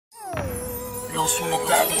Los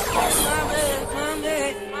metálicos.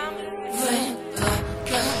 Ven pa'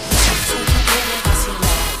 acá, si tú quieres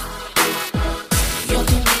vacilar, yo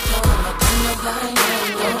te invito a una cama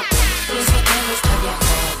bailando. Y si te gusta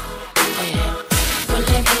viajar,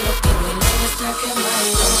 ponle bien lo que huele y está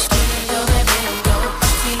quemando. Yo bebiendo,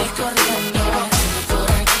 feliz corriendo, perdiendo por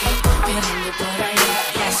aquí, perdiendo por allá.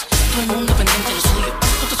 Yes, todo el mundo pendiente de lo suyo,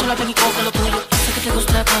 tú te sola ven y coge lo tuyo. Sé que te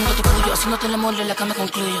gusta cuando te puyo, haciéndote el amor en la cama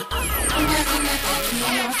concluyo. Imagínate tú y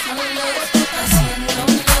yo solos, haciendo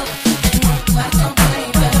un love en un cuarto,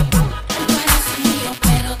 baby. El baile es mío,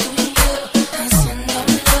 pero tú y yo haciendo un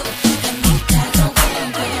love en mi carro,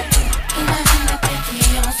 baby. Imagínate tú y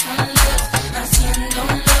yo solos, haciendo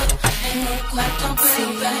un love en un cuarto,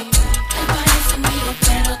 baby. El baile es mío,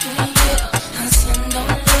 pero tú y yo haciendo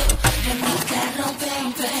un love en mi carro,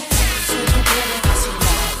 baby. Si tú quieres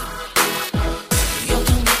vacilar, yo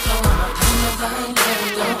te invito a una cama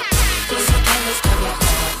bailando. Y si te gusta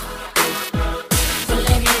viajar,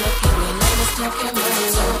 ponle bien lo que huele y está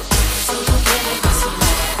quemando. Si tú quieres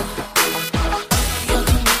vacilar, yo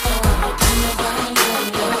te invito a una cama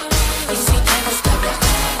bailando. Y si te gusta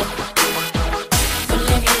viajar,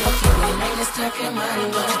 ponle bien lo que huele y está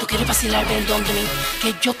quemando. Si tú quieres vacilar, ven donde mí, que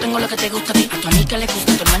yo tengo lo que te gusta a ti. A tu amiga le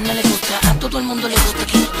gusta, a tu hermana le gusta, a todo el mundo le gusta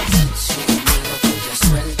aquí. Si conmigo tú te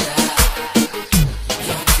sueltas,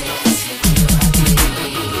 yo te aseguro a ti.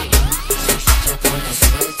 Si te pones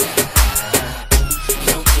suelta,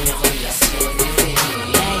 yo te voy a hacer vivir.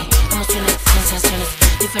 Hey, emociones, sensaciones,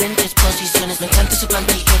 diferentes posiciones. Me encanta ese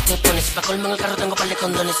panty que te pones. Pa' colmo en el carro tengo par de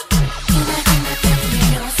condones. Imagínate tú y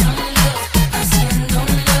yo solos, haciendo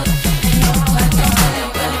un love en un cuarto,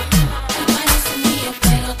 baby. El baile es mío,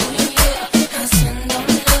 pero tú y yo haciendo un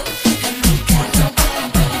love en mi carro,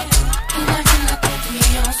 baby. Imagínate tú y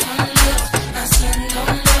yo solos, haciendo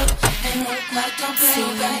un love en un cuarto,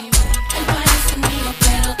 baby. El baile es mío,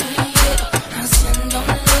 pero tú y yo haciendo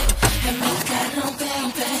un love en mi carro,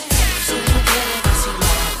 baby. Si tú quieres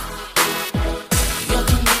vacilar, yo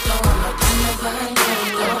te invito a una cama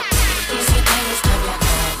bailando. Y si te gusta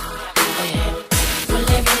viajar,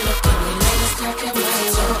 ponle bien lo que huele y está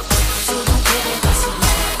quemando. Si tú quieres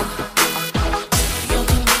vacilar, yo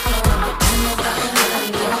te invito a una cama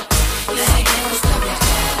bailando. Y si te gusta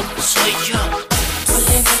viajar, Soy yo.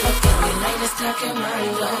 ponle bien lo que huele y está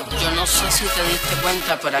quemando. Yo no sé si te diste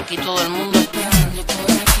cuenta, pero aquí todo el mundo, Perdiendo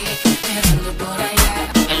por aquí, perdiendo por allá.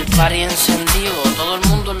 el party encendido, todo el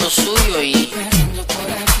mundo en lo suyo y Perdiendo por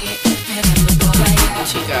aquí, perdiendo por allá.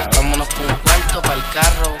 chica, vámonos por un cuarto, para el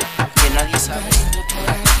carro, que nadie sabe. Perdiendo por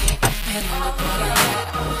aquí, perdiendo por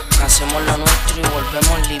allá. Hacemos lo nuestro y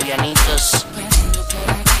volvemos livianitos. Perdiendo por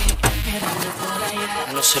aquí, perdiendo por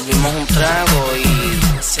allá. Nos servimos un trago y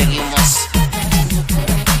seguimos. Perdiendo por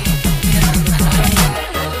aquí, perdiendo por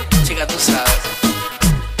allá. Chica, tú sabes.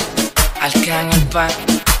 Arcangel,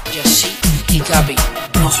 Yoshi y Gaby.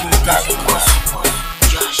 Los metálicos.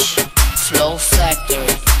 Josh, Flow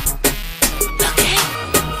Factory.